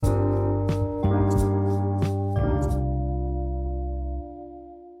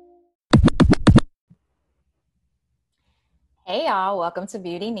Hey y'all, welcome to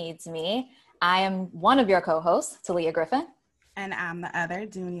Beauty Needs Me. I am one of your co-hosts, Talia Griffin. And I'm the other,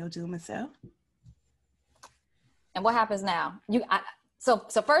 Dunia Odumasu. And what happens now? So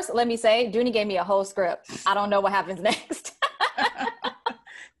first, let me say, Dooney gave me a whole script. I don't know what happens next.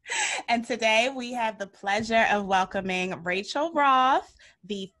 And today we have the pleasure of welcoming Rachel Roth,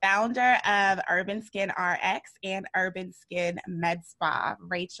 the founder of Urban Skin RX and Urban Skin Med Spa.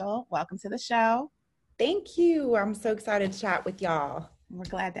 Rachel, welcome to the show. Thank you. I'm so excited to chat with y'all. We're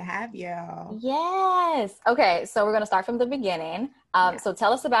glad to have you. Yes. Okay, so we're going to start from the beginning. So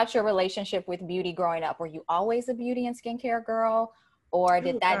tell us about your relationship with beauty growing up. Were you always a beauty and skincare girl? Or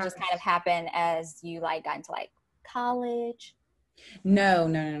did that just kind of happen as you got into college? No.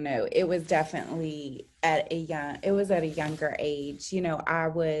 It was definitely at a younger age. I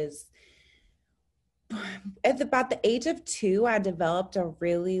was at about the age of 2, I developed a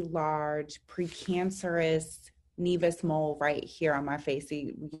really large precancerous nevus mole right here on my face.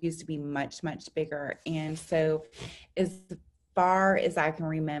 It used to be much, much bigger. And so as far as I can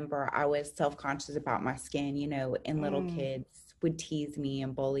remember, I was self-conscious about my skin, and little kids would tease me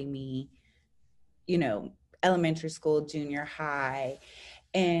and bully me, elementary school, junior high.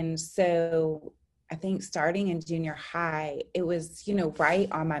 And so I think starting in junior high, it was,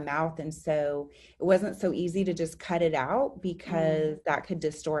 right on my mouth. And so it wasn't so easy to just cut it out because that could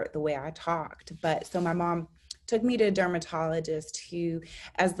distort the way I talked. But so my mom took me to a dermatologist who,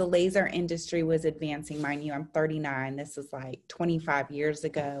 as the laser industry was advancing, mind you, I'm 39, this is 25 years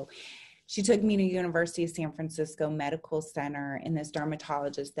ago. She took me to University of San Francisco Medical Center, and this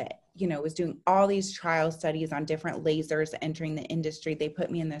dermatologist that, was doing all these trial studies on different lasers entering the industry. They put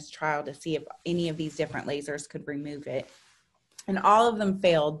me in this trial to see if any of these different lasers could remove it. And all of them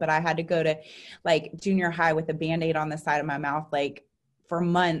failed, but I had to go to junior high with a Band-Aid on the side of my mouth, for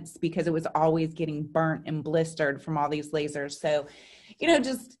months because it was always getting burnt and blistered from all these lasers. So,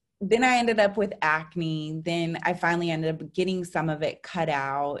 then I ended up with acne. Then I finally ended up getting some of it cut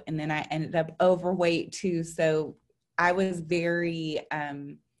out. And then I ended up overweight too. So I was very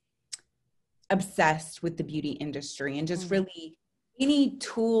obsessed with the beauty industry and just really any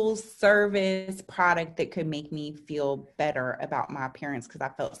tool, service, product that could make me feel better about my appearance because I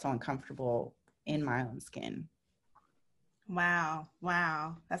felt so uncomfortable in my own skin. Wow.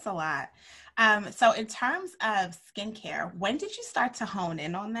 That's a lot. So in terms of skincare, when did you start to hone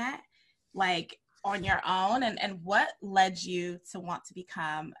in on that, on your own? And what led you to want to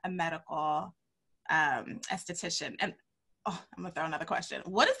become a medical esthetician? And I'm going to throw another question.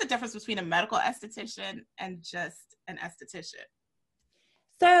 What is the difference between a medical esthetician and just an esthetician?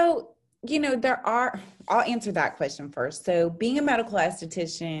 So I'll answer that question first. So being a medical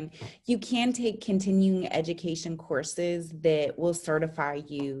esthetician, you can take continuing education courses that will certify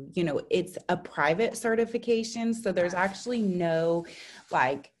you. It's a private certification. So there's actually no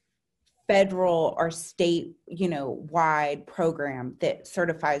federal or state, wide program that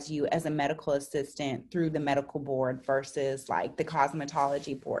certifies you as a medical assistant through the medical board versus the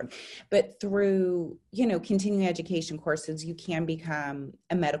cosmetology board. But through, continuing education courses, you can become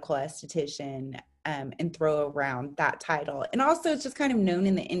a medical esthetician and throw around that title. And also it's just kind of known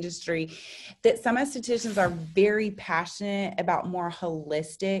in the industry that some estheticians are very passionate about more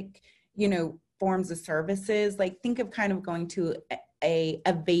holistic, forms of services. Think of kind of going to a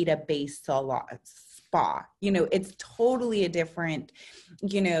Aveda-based spa. It's totally a different,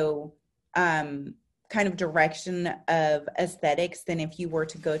 kind of direction of aesthetics than if you were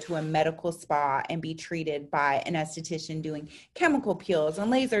to go to a medical spa and be treated by an esthetician doing chemical peels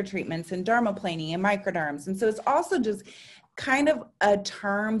and laser treatments and dermaplaning and microderms. And so it's also just kind of a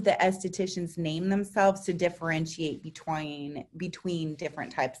term that estheticians name themselves to differentiate between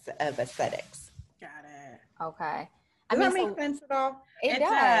different types of aesthetics. Got it. Okay. Does that make sense at all? It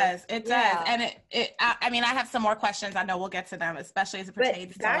does. It does. And I have some more questions. I know we'll get to them, especially as it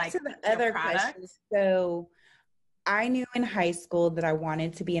pertains to the other questions. So I knew in high school that I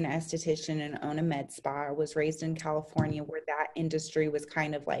wanted to be an esthetician and own a med spa. I was raised in California where that industry was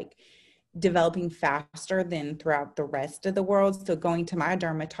kind of developing faster than throughout the rest of the world. So going to my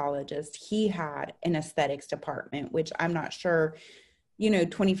dermatologist, he had an aesthetics department, which I'm not sure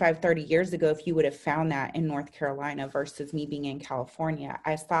 25, 30 years ago, if you would have found that in North Carolina versus me being in California,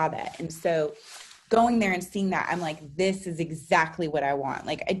 I saw that. And so going there and seeing that, I'm this is exactly what I want.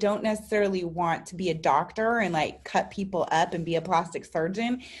 I don't necessarily want to be a doctor and cut people up and be a plastic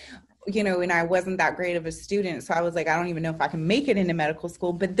surgeon, and I wasn't that great of a student. So I was I don't even know if I can make it into medical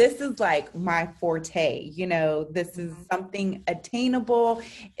school, but this is my forte, this is something attainable.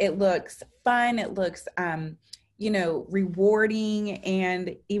 It looks fun. It looks, rewarding,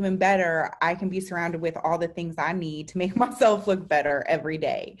 and even better, I can be surrounded with all the things I need to make myself look better every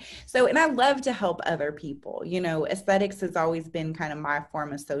day. So, and I love to help other people. Aesthetics has always been kind of my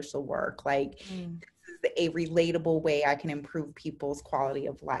form of social work. Like, this is a relatable way I can improve people's quality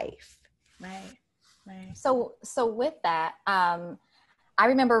of life. Right. So with that, I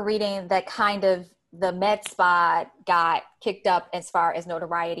remember reading that kind of the med spa got kicked up as far as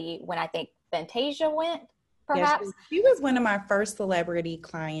notoriety when I think Fantasia went. Perhaps? Yes, she was one of my first celebrity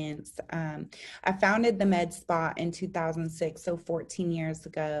clients. I founded the Med Spa in 2006, so 14 years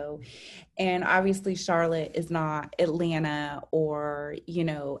ago. And obviously Charlotte is not Atlanta or,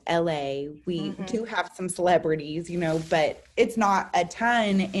 LA. We do have some celebrities, but it's not a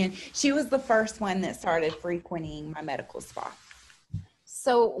ton. And she was the first one that started frequenting my medical spa.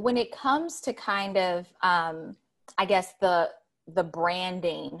 So when it comes to kind of, I guess the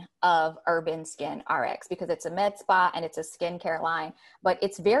branding of Urban Skin RX, because it's a med spa and it's a skincare line, but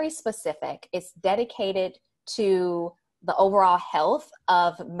it's very specific. It's dedicated to the overall health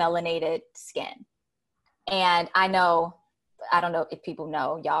of melanated skin. And I don't know if people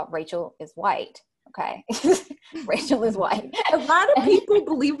know, y'all, Rachel is white. Okay. Rachel is white. A lot of people,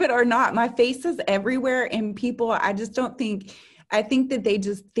 believe it or not, my face is everywhere, and people, I think that they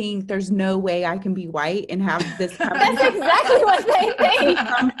just think there's no way I can be white and have this. That's exactly what they think.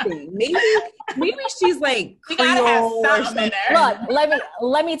 Something. Maybe she's like Creole or something. Look,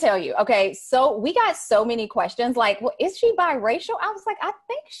 let me tell you. Okay, so we got so many questions. Like, well, is she biracial? I was like, I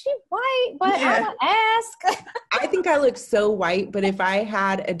think she's white, but I'm gonna ask. I think I look so white, but if I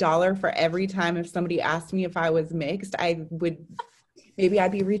had $1 for every time if somebody asked me if I was mixed, maybe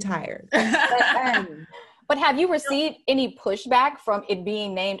I'd be retired. But have you received any pushback from it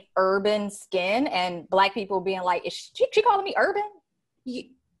being named Urban Skin and Black people being like, is she calling me urban?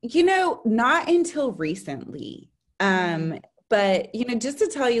 Not until recently. But, just to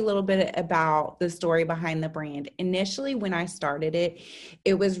tell you a little bit about the story behind the brand, initially when I started it,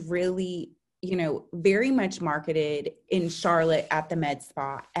 it was really, very much marketed in Charlotte at the Med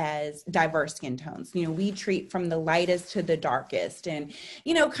Spa as diverse skin tones. We treat from the lightest to the darkest, and,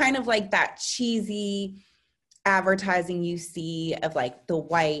 kind of like that cheesy advertising you see of like the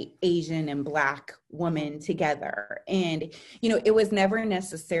white, Asian, and Black woman together. And, it was never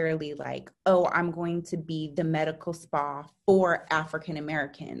necessarily like, oh, I'm going to be the medical spa for African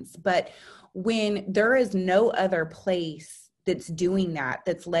Americans. But when there is no other place that's doing that,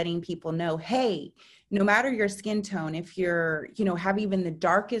 that's letting people know, hey, no matter your skin tone, if you're, have even the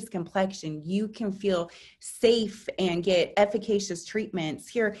darkest complexion, you can feel safe and get efficacious treatments.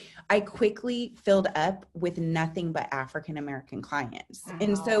 Here, I quickly filled up with nothing but African American clients. Oh.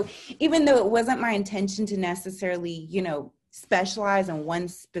 And so even though it wasn't my intention to necessarily, specialize in one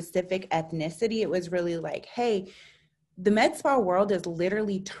specific ethnicity, it was really like, hey, the med spa world is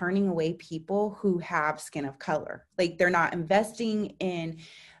literally turning away people who have skin of color. Like, they're not investing in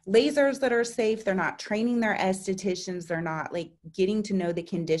lasers that are safe. They're not training their estheticians. They're not like getting to know the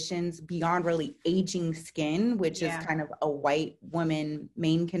conditions beyond really aging skin, which is kind of a white woman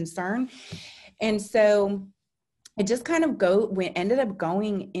main concern. And so it just kind of ended up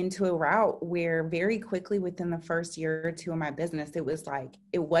going into a route where very quickly within the first year or two of my business, it was like,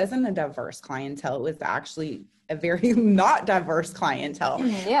 it wasn't a diverse clientele. It was actually a very not diverse clientele.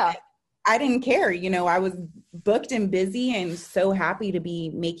 Yeah. I didn't care. I was booked and busy and so happy to be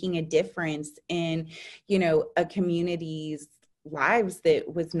making a difference in, a community's lives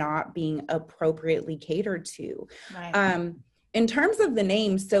that was not being appropriately catered to. Right. In terms of the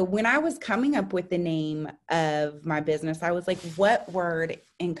name, so when I was coming up with the name of my business, I was like, what word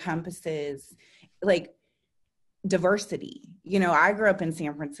encompasses like diversity? I grew up in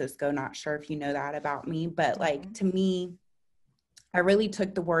San Francisco, not sure if you know that about me, but like to me, I really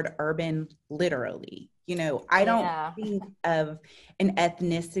took the word urban literally. I don't think of an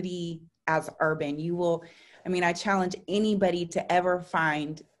ethnicity as urban. I challenge anybody to ever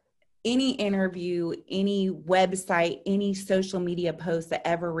find any interview, any website, any social media post that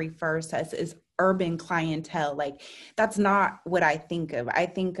ever refers to us as urban clientele. Like, that's not what I think of. I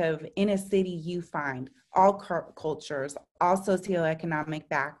think of, in a city, you find all cultures, all socioeconomic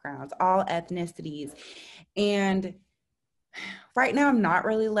backgrounds, all ethnicities. And right now, I'm not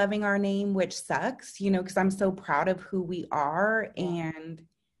really loving our name, which sucks, because I'm so proud of who we are. And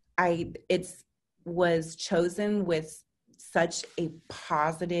it was chosen with such a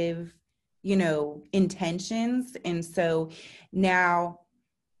positive, intentions. And so now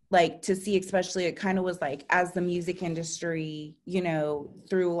like to see, especially it kind of was like as the music industry, you know,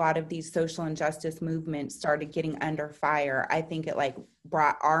 through a lot of these social injustice movements started getting under fire, I think it like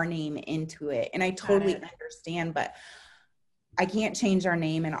brought our name into it. And I totally understand, but I can't change our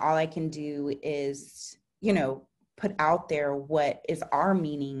name, and all I can do is, you know, put out there what is our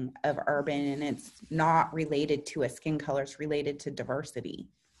meaning of urban, and it's not related to a skin color, it's related to diversity.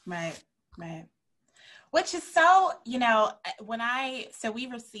 Right. Which is so, you know, we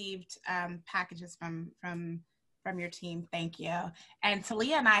received packages from your team. Thank you. And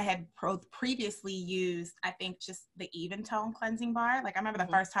Talia and I had previously used, I think, just the Even Tone cleansing bar. Like I remember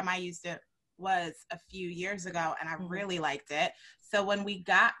the first time I used it was a few years ago, and I really liked it. So when we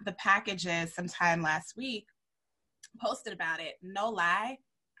got the packages sometime last week, posted about it, no lie,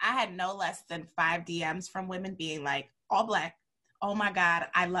 I had no less than 5 DMs from women being like, all Black, oh my God,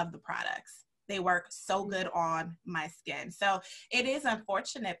 I love the products. They work so good on my skin. So it is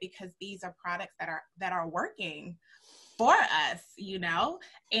unfortunate because these are products that are working for us, you know,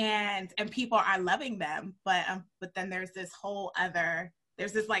 and people are loving them. But then there's this whole other,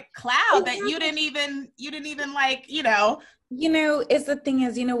 there's this like cloud that you didn't even like, you know. You know, it's the thing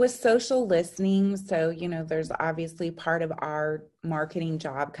is, you know, with social listening, so, you know, there's obviously part of our marketing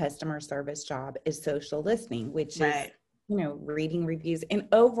job, customer service job is social listening, which is, you know, reading reviews. And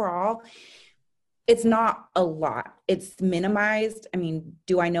overall, it's not a lot. It's minimized. I mean,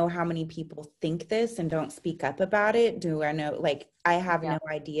 do I know how many people think this and don't speak up about it? Do I know? Like, I have no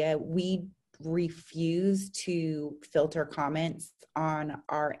idea. We refuse to filter comments on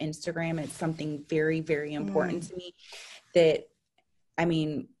our Instagram. It's something very, very important to me that, I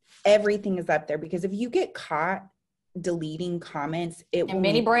mean, everything is up there, because if you get caught deleting comments, it will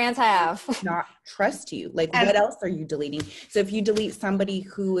many brands have not trust you. Like, what else are you deleting? So if you delete somebody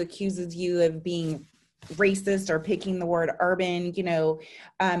who accuses you of being racist or picking the word urban, you know,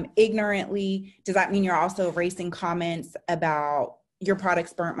 ignorantly, does that mean you're also erasing comments about your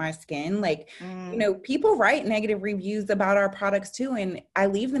products burnt my skin? Like, you know, people write negative reviews about our products too. And I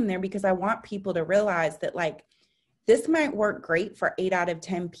leave them there because I want people to realize that, like, this might work great for 8 out of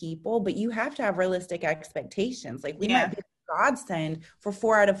 10 people, but you have to have realistic expectations. Like, we might be a godsend for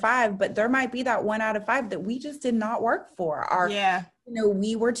 4 out of 5, but there might be that 1 out of 5 that we just did not work for, or, you know,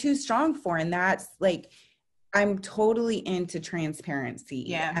 we were too strong for. And that's like, I'm totally into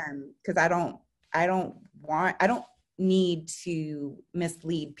transparency. Because I don't need to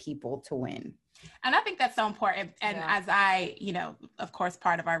mislead people to win. And I think that's so important. And as I, you know, of course,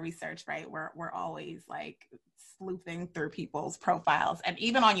 part of our research, right, we're always like sleuthing through people's profiles. And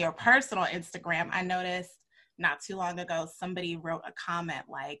even on your personal Instagram, I noticed not too long ago, somebody wrote a comment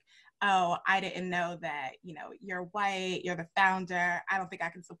like, oh, I didn't know that, you know, you're white, you're the founder, I don't think I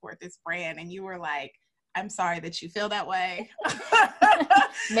can support this brand. And you were like, I'm sorry that you feel that way.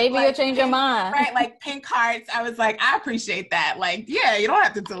 Maybe like, you'll change your mind. Right, like pink hearts. I was like, I appreciate that. Like, yeah, you don't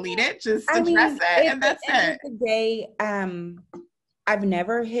have to delete it. Just address it, and that's it. At the end of the day, I've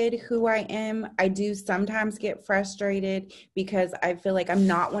never hid who I am. I do sometimes get frustrated because I feel like I'm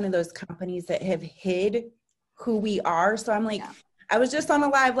not one of those companies that have hid who we are. So I'm like, I was just on a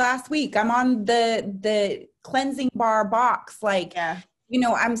live last week. I'm on the cleansing bar box. Like, you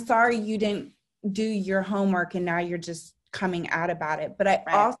know, I'm sorry you didn't do your homework and now you're just coming out about it. But I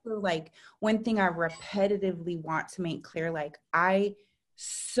also, like, one thing I repetitively want to make clear, like, I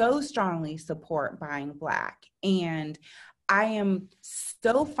so strongly support buying Black, and I am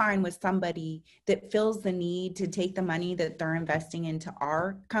so fine with somebody that feels the need to take the money that they're investing into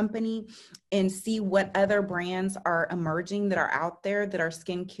our company and see what other brands are emerging that are out there that are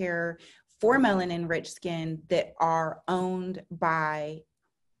skincare for melanin-rich skin that are owned by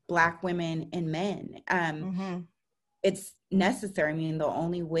Black women and men. It's necessary. I mean, the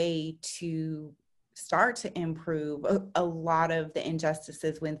only way to start to improve a lot of the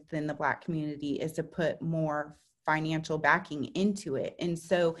injustices within the Black community is to put more financial backing into it. And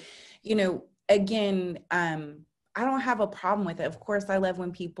so, you know, again, I don't have a problem with it. Of course, I love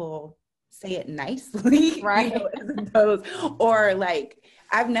when people say it nicely, right? You know, as opposed, or like,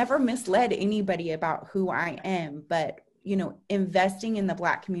 I've never misled anybody about who I am, but, you know, investing in the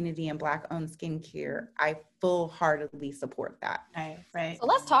Black community and Black owned skincare, I full-heartedly support that. Right. So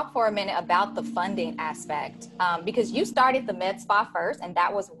let's talk for a minute about the funding aspect, because you started the med spa first, and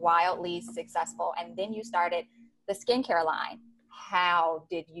that was wildly successful. And then you started the skincare line. How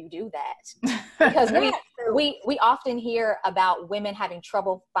did you do that? Because we often hear about women having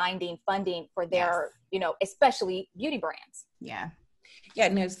trouble finding funding for their, you know, especially beauty brands. Yeah. Yeah,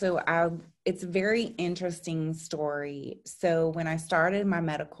 no, it's a very interesting story. So when I started my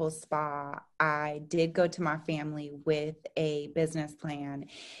medical spa, I did go to my family with a business plan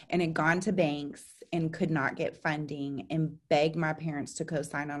and had gone to banks and could not get funding and begged my parents to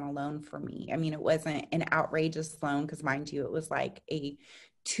co-sign on a loan for me. I mean, it wasn't an outrageous loan because mind you, it was like a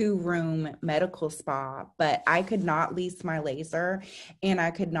 2-room medical spa, but I could not lease my laser and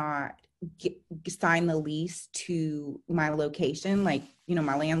I could not sign the lease to my location, like,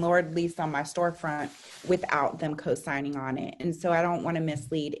 my landlord leased on my storefront without them co-signing on it. And so I don't want to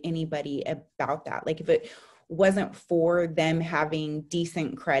mislead anybody about that. Like if it wasn't for them having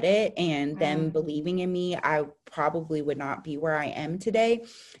decent credit and them believing in me, I probably would not be where I am today.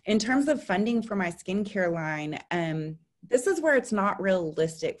 In terms of funding for my skincare line, this is where it's not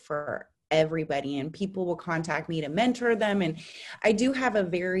realistic for everybody, and people will contact me to mentor them. And I do have a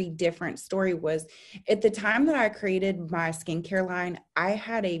very different story. Was at the time that I created my skincare line, I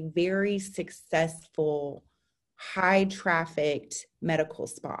had a very successful, high trafficked medical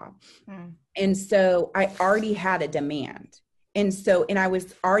spa. And so I already had a demand. And I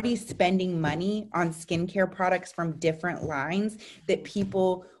was already spending money on skincare products from different lines that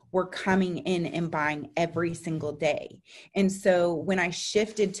people were coming in and buying every single day. And so when I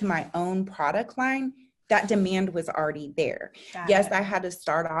shifted to my own product line, that demand was already there. Yes, I had to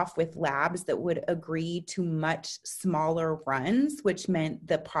start off with labs that would agree to much smaller runs, which meant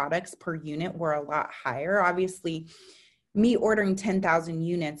the products per unit were a lot higher. Obviously, me ordering 10,000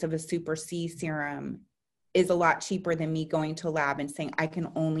 units of a Super C serum is a lot cheaper than me going to a lab and saying, I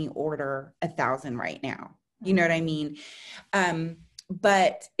can only order 1,000 right now. You know what I mean?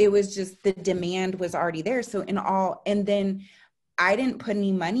 But it was just the demand was already there. So and then I didn't put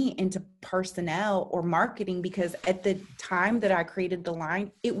any money into personnel or marketing because at the time that I created the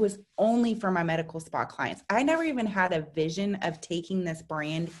line, it was only for my medical spa clients. I never even had a vision of taking this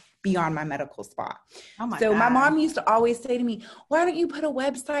brand beyond my medical spa. My mom used to always say to me, why don't you put a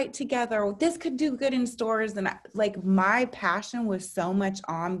website together? This could do good in stores. And my passion was so much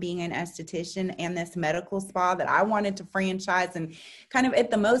on being an esthetician and this medical spa that I wanted to franchise, and kind of at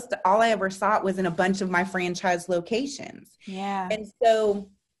the most, all I ever saw was in a bunch of my franchise locations. Yeah. And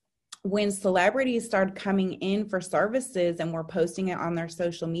so when celebrities started coming in for services and were posting it on their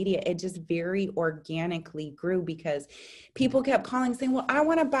social media, it just very organically grew because people kept calling saying, well, I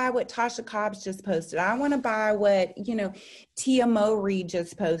want to buy what Tasha Cobbs just posted. I want to buy what, Tia Mowry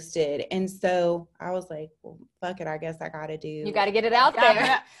just posted. And so I was like, well, fuck it. I guess I got to do. You got to get it out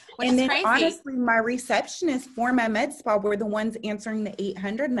there. And then crazy. Honestly, my receptionists for my med spa were the ones answering the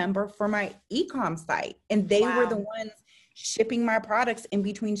 800 number for my e-com site. And they were the ones shipping my products in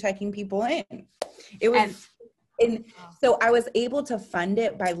between checking people in. It was, and so I was able to fund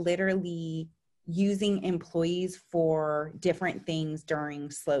it by literally using employees for different things during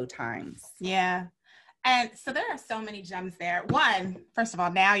slow times. Yeah. And so there are so many gems there. One, first of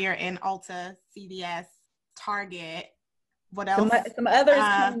all, now you're in Ulta, CVS, Target. What else? Some others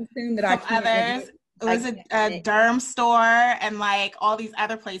coming soon that I can't. It was a derm store and like all these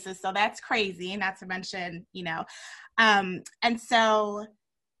other places. So that's crazy. Not to mention, and so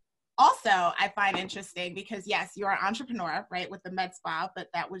also I find interesting because yes, you're an entrepreneur, right, with the med spa, but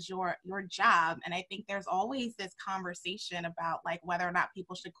that was your job. And I think there's always this conversation about like whether or not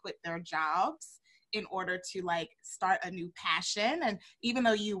people should quit their jobs in order to like start a new passion. And even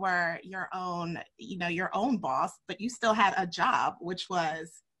though you were your own boss, but you still had a job, which was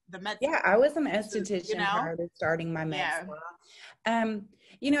the med spa. Yeah, I was an esthetician prior to starting my med spa.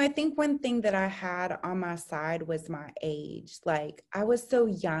 I think one thing that I had on my side was my age. Like I was so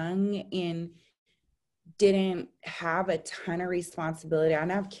young and didn't have a ton of responsibility. I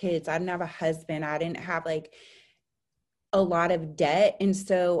didn't have kids. I didn't have a husband. I didn't have like a lot of debt. And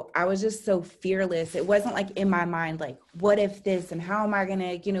so I was just so fearless. It wasn't like in my mind, like, what if this and how am I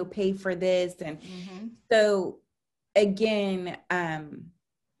going to, pay for this? And so again,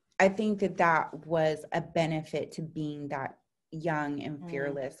 I think that was a benefit to being that young and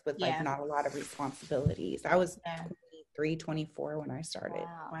fearless with like not a lot of responsibilities. I was 23, 24 when I started.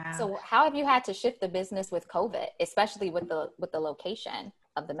 Wow. So how have you had to shift the business with COVID, especially with the location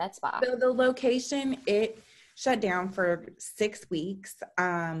of the med spa? So the location, it shut down for 6 weeks.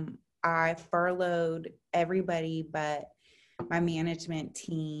 I furloughed everybody but my management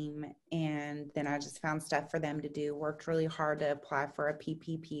team, and then I just found stuff for them to do. Worked really hard to apply for a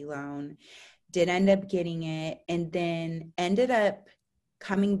PPP loan. Did end up getting it, and then ended up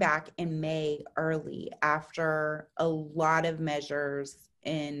coming back in May early after a lot of measures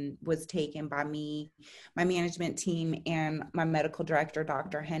and was taken by me, my management team, and my medical director,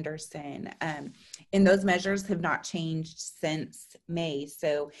 Dr. Henderson. And those measures have not changed since May.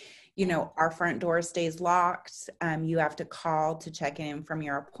 So, you know, our front door stays locked. You have to call to check in from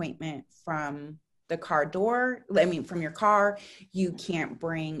your appointment from the car door. I mean, from your car. You can't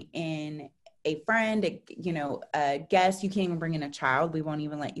bring in a friend, a guest. You can't even bring in a child. We won't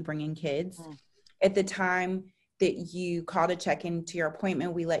even let you bring in kids. At the time that you call to check into your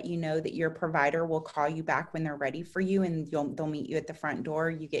appointment, we let you know that your provider will call you back when they're ready for you, and they'll meet you at the front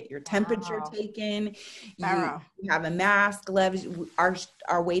door. You get your temperature taken. You have a mask, gloves.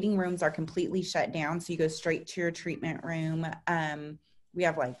 Our waiting rooms are completely shut down, so you go straight to your treatment room. We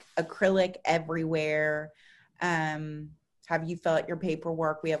have like acrylic everywhere. Have you fill out your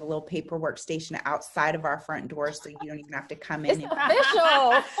paperwork? We have a little paperwork station outside of our front door, so you don't even have to come in. It's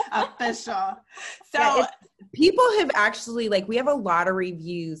official. Official. So yeah, people have actually, like, we have a lot of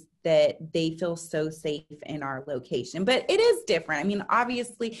reviews that they feel so safe in our location, but it is different. I mean,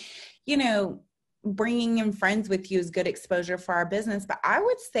 obviously, you know, bringing in friends with you is good exposure for our business, but I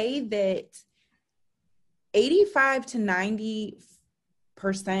would say that 85 to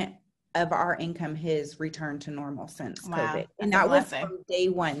 90% of our income has returned to normal since COVID. And that was from day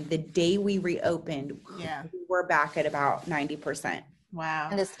one. The day we reopened, we were back at about 90%. Wow.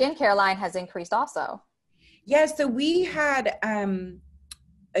 And the skincare line has increased also. Yeah, so we had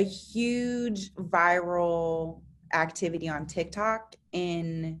a huge viral activity on TikTok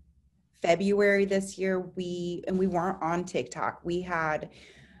in February this year. We weren't on TikTok. We had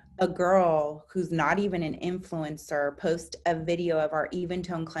a girl who's not even an influencer post a video of our Even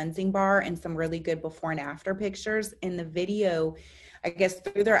Tone cleansing bar and some really good before and after pictures. In the video, I guess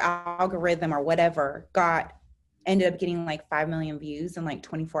through their algorithm or whatever, ended up getting like 5 million views in like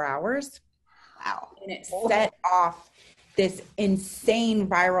 24 hours. Wow. And it set off this insane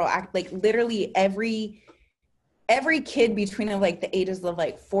viral act. Like literally every kid between like the ages of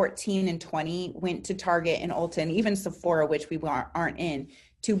like 14 and 20 went to Target and Ulta and even Sephora, which we aren't in,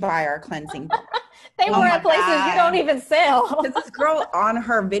 to buy our cleansing bar. They were at places you don't even sell. This girl on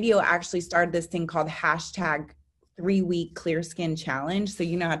her video actually started this thing called hashtag 3-week clear skin challenge. So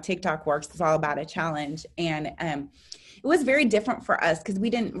you know how TikTok works. It's all about a challenge. And it was very different for us because we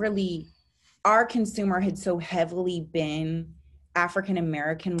didn't really, our consumer had so heavily been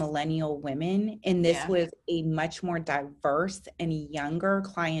African-American millennial women. And this was a much more diverse and younger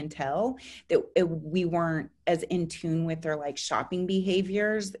clientele that we weren't as in tune with their like shopping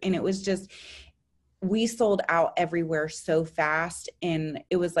behaviors. And it was just, we sold out everywhere so fast. And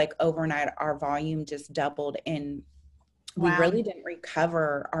it was like overnight, our volume just doubled. And we really didn't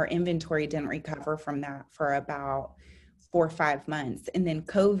recover. Our inventory didn't recover from that for about 4 or 5 months. And then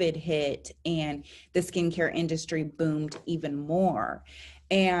COVID hit and the skincare industry boomed even more.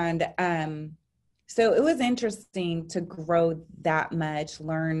 And so it was interesting to grow that much,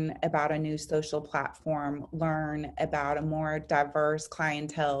 learn about a new social platform, learn about a more diverse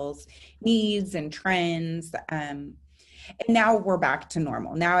clientele's needs and trends. And now we're back to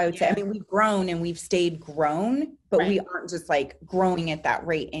normal. Now I would say, I mean, we've grown and we've stayed grown, but we aren't just like growing at that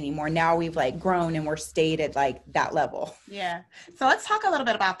rate anymore. Now we've like grown and we're stayed at like that level. Yeah. So let's talk a little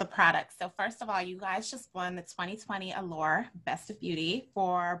bit about the products. So first of all, you guys just won the 2020 Allure Best of Beauty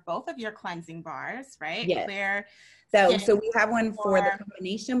for both of your cleansing bars, right? Yes. So we have one for the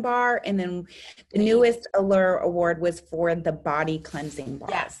combination bar, and then the newest Allure award was for the body cleansing bar.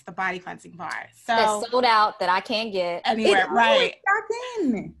 Yes, the body cleansing bar. So it's sold out that I can't get anywhere, right? Back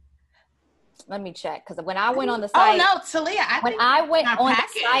in. Let me check, because when I went on the site, oh no, Talia, when I went on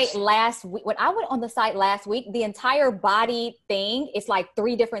the site last week, the entire body thing, it's like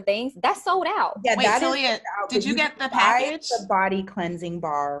 3 different things. That's sold out. Yeah, wait, Talia, did you get the package? The body cleansing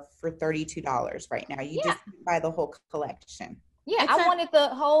bar for $32 right now. You just buy the whole collection. Yeah, I wanted the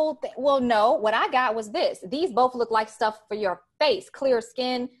whole thing. Well, no, what I got was this. These both look like stuff for your face, clear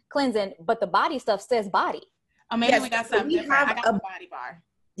skin cleansing, but the body stuff says body. Oh, maybe we got something different. I got the body bar.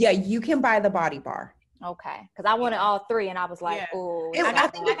 Yeah, you can buy the body bar. Okay, because I wanted all 3, and I was like, "Oh, I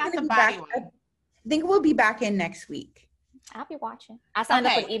think I got the body one." I think we'll be back in next week. I'll be watching. I signed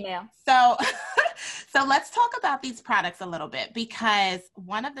up for the email. So let's talk about these products a little bit, because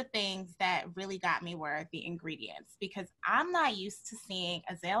one of the things that really got me were the ingredients, because I'm not used to seeing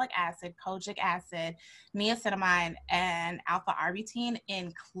azelaic acid, kojic acid, niacinamide, and alpha arbutin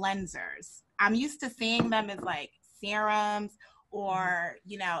in cleansers. I'm used to seeing them as like serums or,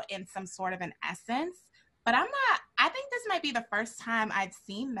 you know, in some sort of an essence. But I think this might be the first time I've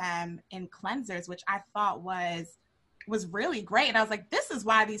seen them in cleansers, which I thought was was really great. And I was like, this is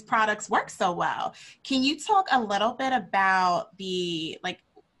why these products work so well. Can you talk a little bit about the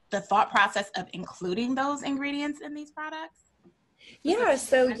thought process of including those ingredients in these products? Yeah,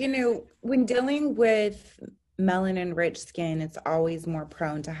 so when dealing with melanin rich skin, it's always more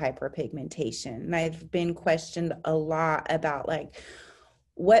prone to hyperpigmentation. And I've been questioned a lot about like,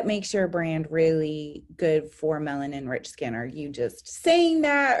 what makes your brand really good for melanin rich skin? Are you just saying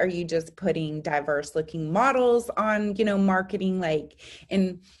that? Are you just putting diverse looking models on, marketing?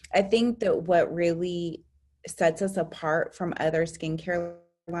 And I think that what really sets us apart from other skincare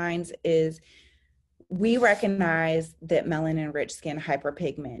lines is we recognize that melanin rich skin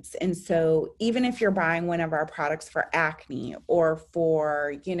hyperpigments. And so even if you're buying one of our products for acne or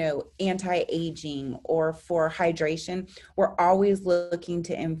for, anti-aging or for hydration, we're always looking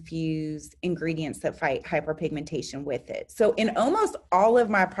to infuse ingredients that fight hyperpigmentation with it. So in almost all of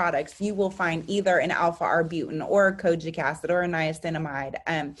my products, you will find either an alpha arbutin or a kojic acid or a niacinamide,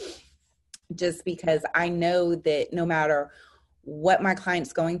 just because I know that no matter what my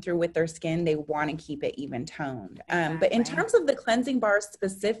client's going through with their skin, they want to keep it even toned. But in terms of the cleansing bar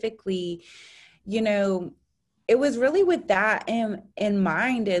specifically, it was really with that in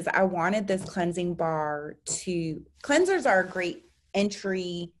mind is I wanted this cleansing bar cleansers are a great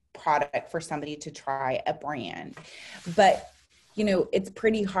entry product for somebody to try a brand, but it's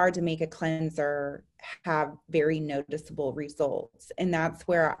pretty hard to make a cleanser have very noticeable results. And that's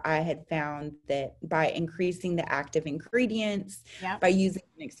where I had found that by increasing the active ingredients, by using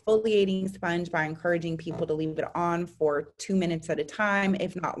an exfoliating sponge, by encouraging people to leave it on for 2 minutes at a time,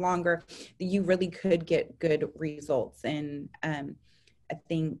 if not longer, you really could get good results. And I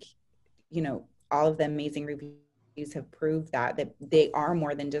think, all of the amazing reviews have proved that they are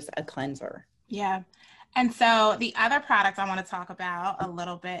more than just a cleanser. Yeah. And so the other product I want to talk about a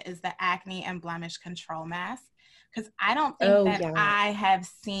little bit is the acne and blemish control mask. Because I don't think I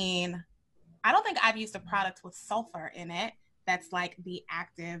don't think I've used a product with sulfur in it that's like the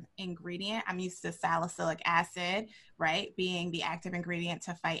active ingredient. I'm used to salicylic acid, right, being the active ingredient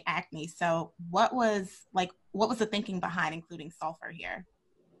to fight acne. So what was the thinking behind including sulfur here?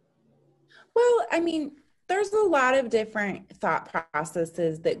 Well, I mean, there's a lot of different thought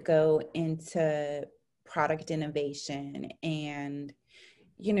processes that go into product innovation, and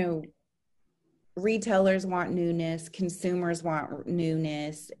retailers want newness, consumers want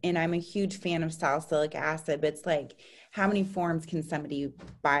newness, and I'm a huge fan of salicylic acid, but it's like, how many forms can somebody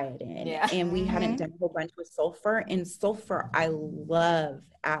buy it in? Yeah. And we hadn't done a whole bunch with sulfur, and sulfur I love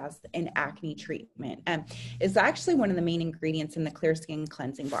as an acne treatment. It's actually one of the main ingredients in the Clear Skin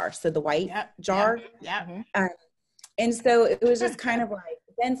cleansing bar, so the white jar. And so it was just kind of like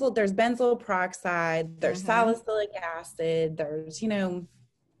there's benzoyl peroxide, there's salicylic acid, there's,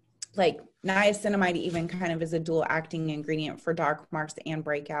 like niacinamide even kind of is a dual acting ingredient for dark marks and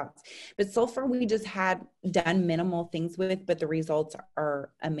breakouts. But sulfur, we just had done minimal things with, but the results are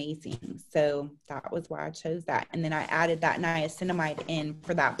amazing. So that was why I chose that. And then I added that niacinamide in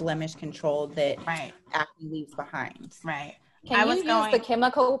for that blemish control that acne leaves behind. Right. Can you use the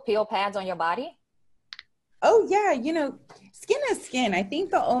chemical peel pads on your body? Oh yeah, skin is skin. I think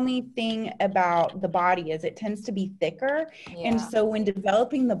the only thing about the body is it tends to be thicker. Yeah. And so when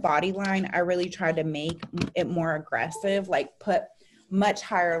developing the body line, I really tried to make it more aggressive, like put much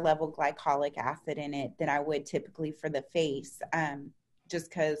higher level glycolic acid in it than I would typically for the face,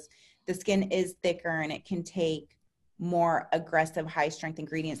 just because the skin is thicker and it can take more aggressive, high strength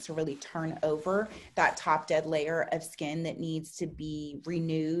ingredients to really turn over that top dead layer of skin that needs to be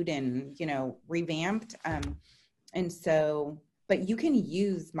renewed and, revamped. And so, but you can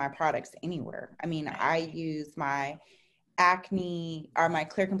use my products anywhere. I mean, I use my acne or my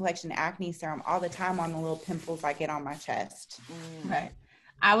Clear Complexion acne serum all the time on the little pimples I get on my chest. Right.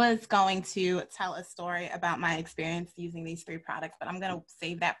 I was going to tell a story about my experience using these 3 products, but I'm going to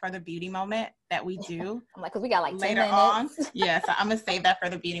save that for the beauty moment that we do. I'm like, because we got like 10 later minutes. on. Yeah, so I'm going to save that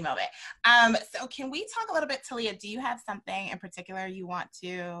for the beauty moment. So can we talk a little bit, Talia? Do you have something in particular you want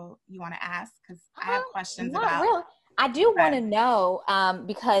to ask? Because I have questions about. Really. I do want to know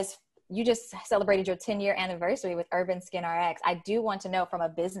because you just celebrated your 10-year anniversary with Urban Skin RX. I do want to know from a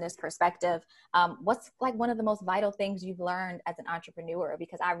business perspective, what's like one of the most vital things you've learned as an entrepreneur?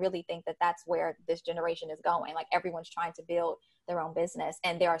 Because I really think that that's where this generation is going. Like everyone's trying to build their own business.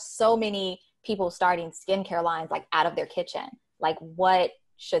 And there are so many people starting skincare lines like out of their kitchen. Like what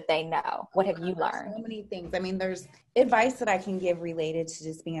should they know? What have you learned? So many things. I mean, there's advice that I can give related to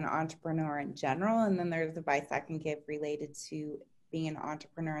just being an entrepreneur in general. And then there's advice I can give related to being an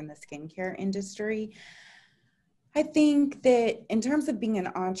entrepreneur in the skincare industry. I think that in terms of being an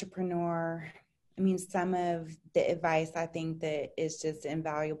entrepreneur, I mean, some of the advice I think that is just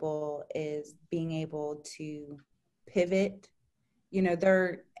invaluable is being able to pivot. You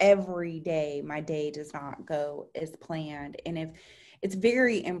know, every day, my day does not go as planned. And if it's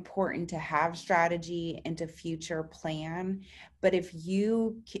very important to have strategy and to future plan, but if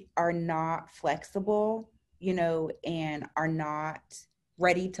you are not flexible, you know, and are not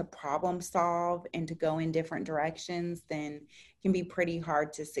ready to problem solve and to go in different directions, then it can be pretty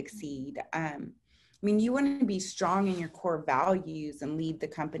hard to succeed. I mean, you want to be strong in your core values and lead the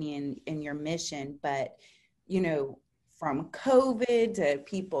company in your mission, but, you know, from COVID to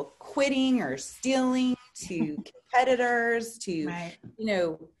people quitting or stealing to competitors to, right. you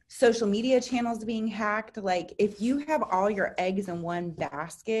know, social media channels being hacked. Like if you have all your eggs in one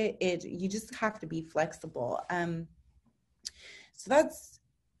basket, you just have to be flexible. So that's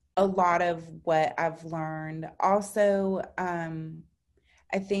a lot of what I've learned. Also,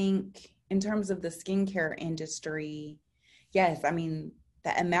 I think in terms of the skincare industry, yes, I mean,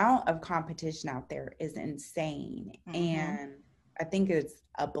 the amount of competition out there is insane. And I think it's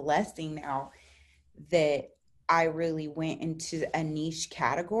a blessing now that I really went into a niche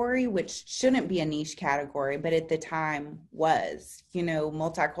category, which shouldn't be a niche category, but at the time was, you know,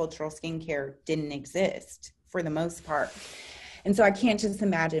 multicultural skincare didn't exist for the most part. And so I can't just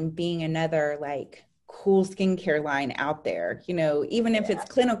imagine being another like cool skincare line out there, you know, even if it's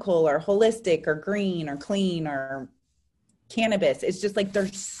clinical or holistic or green or clean or cannabis. It's just like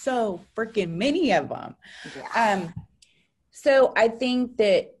there's so freaking many of them. So I think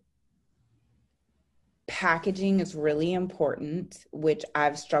that packaging is really important, which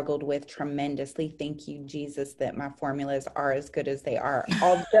I've struggled with tremendously. Thank you, Jesus, that my formulas are as good as they are.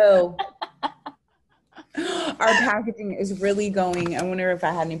 Although our packaging is really going, I wonder if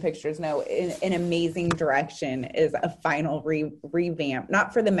I had any pictures, no, in an amazing direction is a final revamp,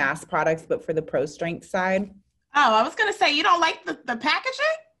 not for the mass products, but for the Pro Strength side. Oh, I was going to say, you don't like the packaging?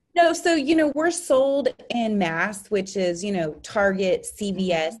 No, so, you know, we're sold in mass, which is, you know, Target,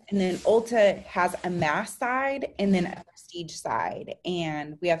 CVS, and then Ulta has a mass side and then a prestige side.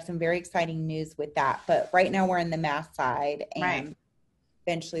 And we have some very exciting news with that. But right now we're in the mass side, and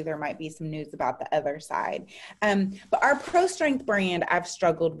eventually there might be some news about the other side. But our Pro Strength brand, I've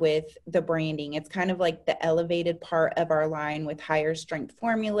struggled with the branding. It's kind of like the elevated part of our line with higher strength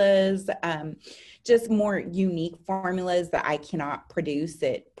formulas, just more unique formulas that I cannot produce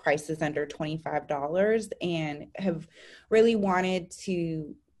at prices under $25, and have really wanted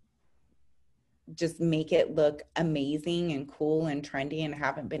to just make it look amazing and cool and trendy, and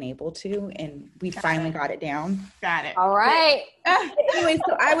haven't been able to, and we finally got it down. Got it. All right. Anyway,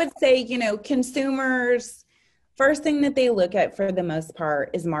 so I would say, you know, consumers, first thing that they look at for the most part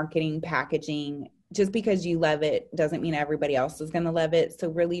is marketing, packaging. Just because you love it doesn't mean everybody else is going to love it. So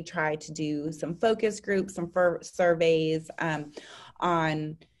really try to do some focus groups, some surveys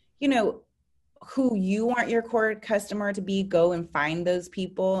on, you know, who you want your core customer to be. Go and find those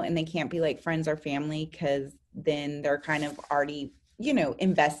people, and they can't be like friends or family, because then they're kind of already, you know,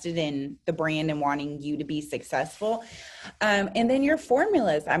 invested in the brand and wanting you to be successful. And then your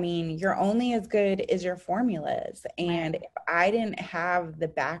formulas. I mean, you're only as good as your formulas. And if I didn't have the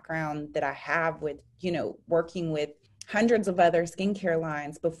background that I have with, you know, working with hundreds of other skincare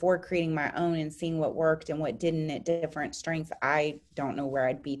lines before creating my own and seeing what worked and what didn't at different strengths, I don't know where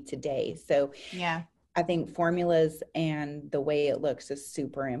I'd be today. So yeah, I think formulas and the way it looks is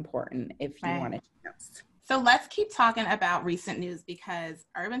super important if you want a chance. So let's keep talking about recent news, because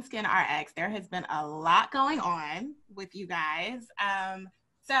Urban Skin RX, there has been a lot going on with you guys.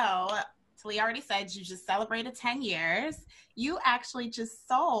 So Talia already said you just celebrated 10 years. You actually just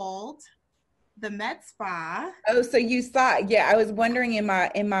sold the Med Spa. Oh, so you saw, yeah, I was wondering in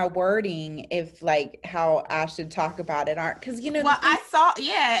my wording if like how I should talk about it, because you know. Well, I saw,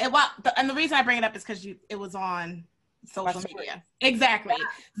 and the reason I bring it up is because it was on social media. Exactly.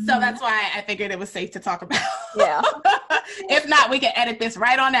 So that's why I figured it was safe to talk about. Yeah. If not, we can edit this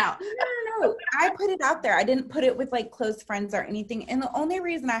right on out. No, I put it out there. I didn't put it with like close friends or anything. And the only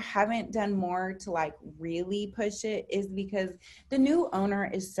reason I haven't done more to like really push it is because the new owner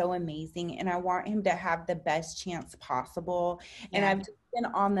is so amazing, and I want him to have the best chance possible. Yeah. And I've just been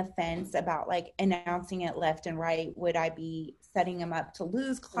on the fence about like announcing it left and right. Would I be setting him up to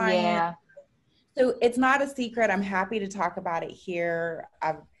lose clients? Yeah. So it's not a secret. I'm happy to talk about it here.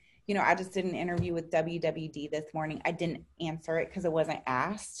 I just did an interview with WWD this morning. I didn't answer it because it wasn't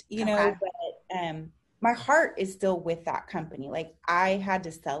asked, you know, but my heart is still with that company. Like I had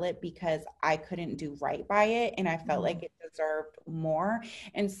to sell it because I couldn't do right by it. And I felt like it deserved more.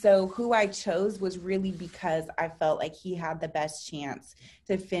 And so who I chose was really because I felt like he had the best chance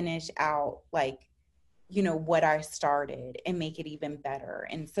to finish out like, you know, what I started and make it even better.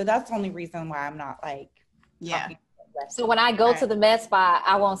 And so that's the only reason why I'm not like, yeah. So when I go to the med spa,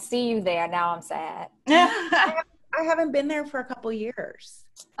 I won't see you there. Now I'm sad. I haven't been there for a couple years.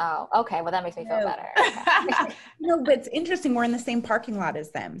 Oh, okay. Well, that makes me feel better. Okay. No, but it's interesting. We're in the same parking lot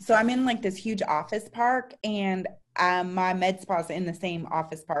as them. So I'm in like this huge office park, and my med spa's in the same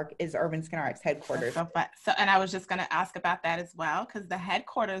office park as Urban Skin Rx headquarters. That's so fun. So, and I was just going to ask about that as well, because the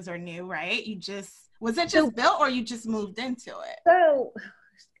headquarters are new, right? Was it just built or you just moved into it? So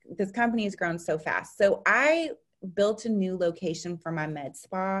this company has grown so fast. So I built a new location for my med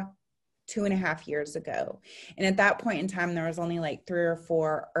spa 2.5 years ago. And at that point in time, there was only like 3 or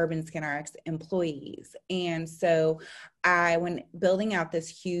 4 Urban Skin Rx employees. And so when building out this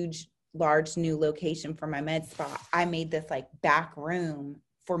huge, large new location for my med spa, I made this like back room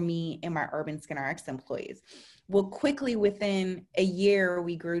for me and my Urban Skin Rx employees. Well, quickly within a year,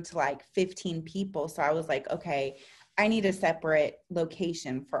 we grew to like 15 people. So I was like, okay, I need a separate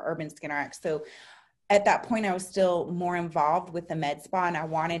location for Urban Skin Rx. So at that point, I was still more involved with the med spa, and I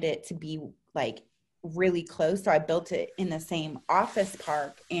wanted it to be like really close. So I built it in the same office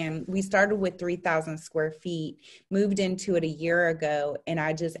park, and we started with 3,000 square feet, moved into it a year ago, and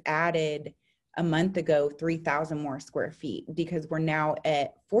I just added a month ago 3,000 more square feet because we're now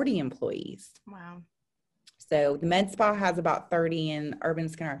at 40 employees. Wow. So the med spa has about 30 and Urban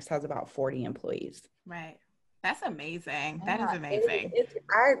Skin Rx has about 40 employees. Right. That's amazing. Yeah, that is amazing.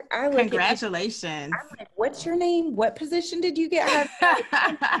 I Congratulations. I'm like, what's your name? What position did you get?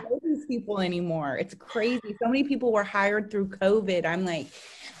 I don't know these people anymore. It's crazy. So many people were hired through COVID. I'm like,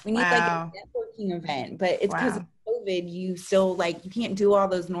 we need like a networking event, but it's because of COVID. You still like, you can't do all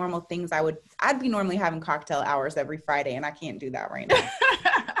those normal things. I'd be normally having cocktail hours every Friday, and I can't do that right now.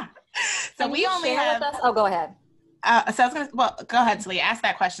 So we only have. With us? Oh, go ahead. So I was go ahead, Talia. Ask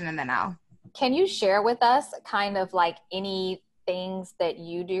that question, and then I'll. Can you share with us kind of like any things that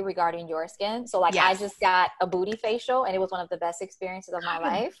you do regarding your skin? So like I just got a booty facial, and it was one of the best experiences of my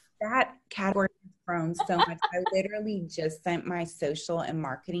life. That category has grown so much. I literally just sent my social and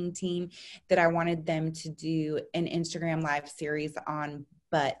marketing team that I wanted them to do an Instagram live series on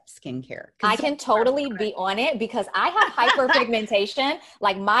butt skincare. I can totally be on it because I have hyperpigmentation.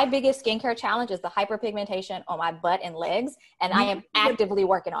 Like my biggest skincare challenge is the hyperpigmentation on my butt and legs, and I am actively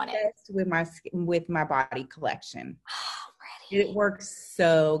working on it. With my body collection. It works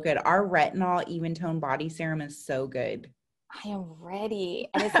so good. Our retinol even tone body serum is so good. I am ready.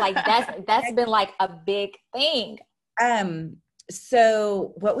 And it's like that's been like a big thing.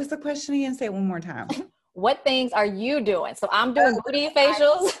 So what was the question again? Say it one more time. What things are you doing? So I'm doing booty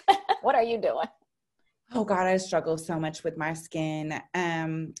facials. What are you doing? Oh God, I struggle so much with my skin.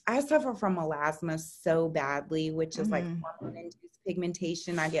 I suffer from melasma so badly, which is like hormone-induced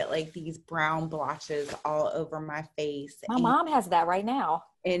pigmentation. I get like these brown blotches all over my face. My mom has that right now.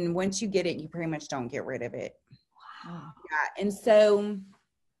 And once you get it, you pretty much don't get rid of it. Wow. Yeah. And so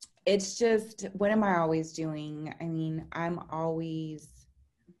it's just, what am I always doing? I mean, I'm always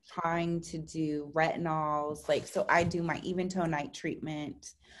trying to do retinols. Like, so I do my Even Tone Night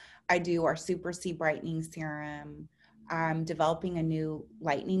Treatment. I do our Super C Brightening Serum. I'm developing a new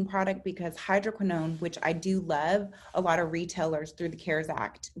lightening product because hydroquinone, which I do love, a lot of retailers through the CARES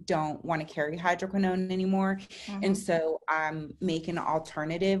Act don't want to carry hydroquinone anymore. And so I'm making an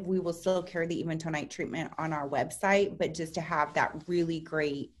alternative. We will still carry the Even Tone Night Treatment on our website, but just to have that really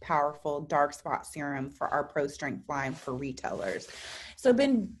great, powerful dark spot serum for our Pro Strength line for retailers. So I've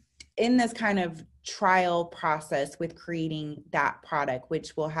been in this kind of trial process with creating that product,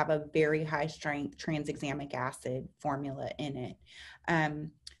 which will have a very high strength tranexamic acid formula in it.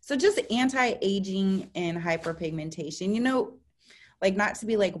 So just anti-aging and hyperpigmentation, you know, like not to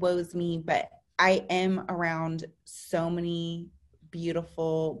be like, woe's me, but I am around so many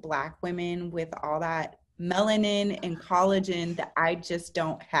beautiful Black women with all that melanin and collagen that I just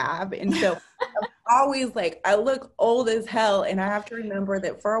don't have. And so I'm always like, I look old as hell, and I have to remember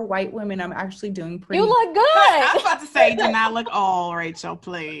that for a white woman, I'm actually doing pretty. You look good. I was about to say, do not look old, Rachel,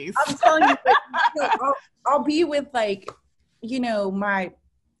 please. I'm telling you, I'll be with like, you know, my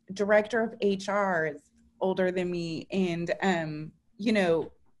director of HR is older than me, and you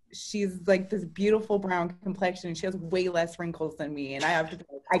know, she's like this beautiful brown complexion, and she has way less wrinkles than me, and I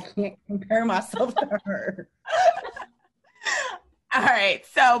can't compare myself to her. All right.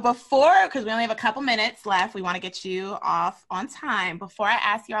 So because we only have a couple minutes left, we want to get you off on time. Before I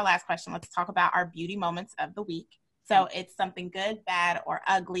ask you our last question, let's talk about our beauty moments of the week. So it's something good, bad, or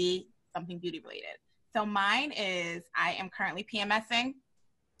ugly, something beauty related. So mine is I am currently PMSing.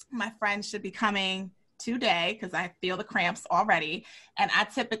 My friend should be coming today because I feel the cramps already. And I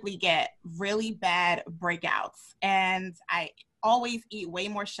typically get really bad breakouts. And I always eat way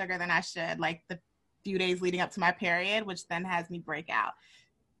more sugar than I should, like the few days leading up to my period, which then has me break out.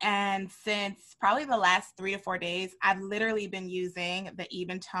 And since probably the last 3 to 4 days, I've literally been using the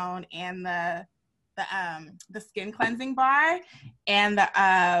Even Tone and the skin cleansing bar and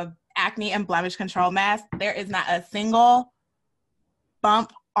the acne and blemish control mask. There is not a single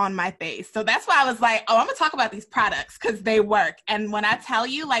bump on my face. So that's why I was like, oh, I'm gonna talk about these products because they work. And when I tell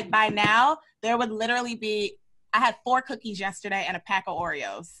you, like by now, there would literally be, I had 4 cookies yesterday and a pack of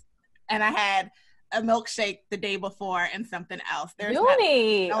Oreos. And I had a milkshake the day before and something else.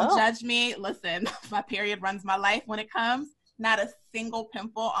 Don't judge me. Listen, my period runs my life when it comes. Not a single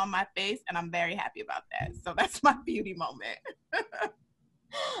pimple on my face, and I'm very happy about that. So that's my beauty moment.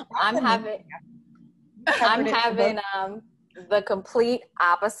 I'm having the complete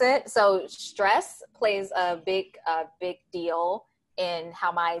opposite. So stress plays a big deal in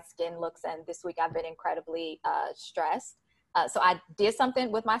how my skin looks, and this week I've been incredibly stressed. So I did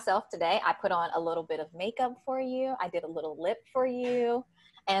something with myself today. I put on a little bit of makeup for you. I did a little lip for you.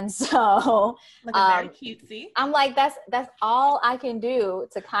 And so looking very cutesy. I'm like, that's all I can do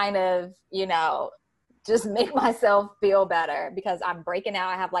to kind of, just make myself feel better because I'm breaking out.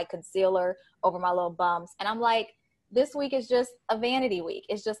 I have like concealer over my little bumps. And I'm like, this week is just a vanity week.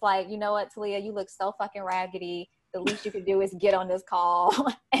 It's just like, you know what, Talia, you look so fucking raggedy. The least you can do is get on this call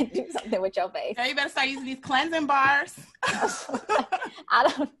and do something with your face. Now you better start using these cleansing bars.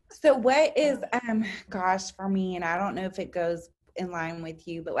 So what is, for me, and I don't know if it goes in line with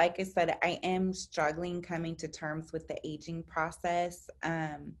you, but like I said, I am struggling coming to terms with the aging process.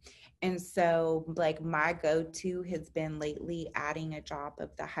 And so like my go-to has been lately adding a drop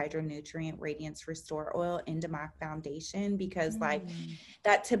of the Hydra Nutrient Radiance Restore Oil into my foundation because like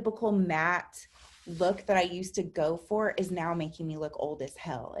that typical matte look that I used to go for is now making me look old as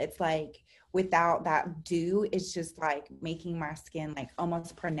hell. It's like without that dew, it's just like making my skin like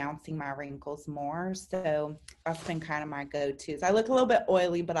almost pronouncing my wrinkles more. So that's been kind of my go-tos. I look a little bit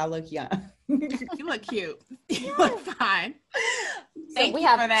oily, but I look young. You look cute. You look fine. So we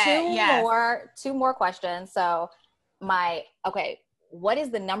have two more questions. So what is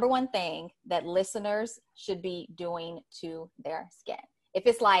the number one thing that listeners should be doing to their skin? If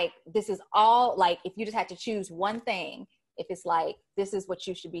it's like, this is all, like, if you just had to choose one thing, if it's like, this is what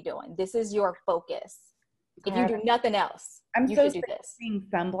you should be doing, this is your focus. If you do nothing else, you should do this.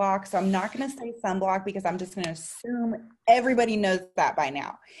 Sunblock, so I'm not going to say sunblock because I'm just going to assume everybody knows that by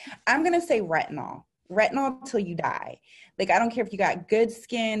now. I'm going to say retinol till you die. Like, I don't care if you got good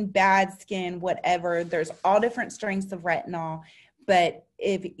skin, bad skin, whatever. There's all different strengths of retinol. But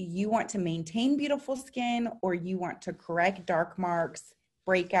if you want to maintain beautiful skin or you want to correct dark marks,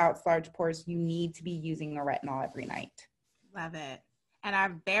 breakouts, large pores, you need to be using a retinol every night. Love it. And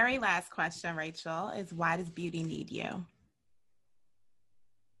our very last question, Rachel, is why does beauty need you?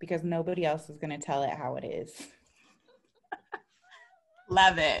 Because nobody else is going to tell it how it is.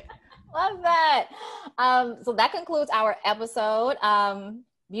 Love it. Love that. So that concludes our episode.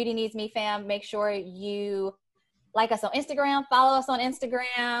 Beauty Needs Me fam. Make sure you like us on Instagram, follow us on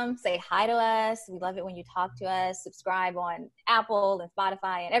Instagram, say hi to us. We love it when you talk to us. Subscribe on Apple and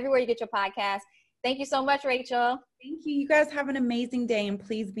Spotify and everywhere you get your podcast. Thank you so much, Rachel. Thank you. You guys have an amazing day, and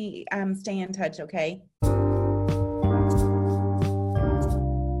please stay in touch, okay?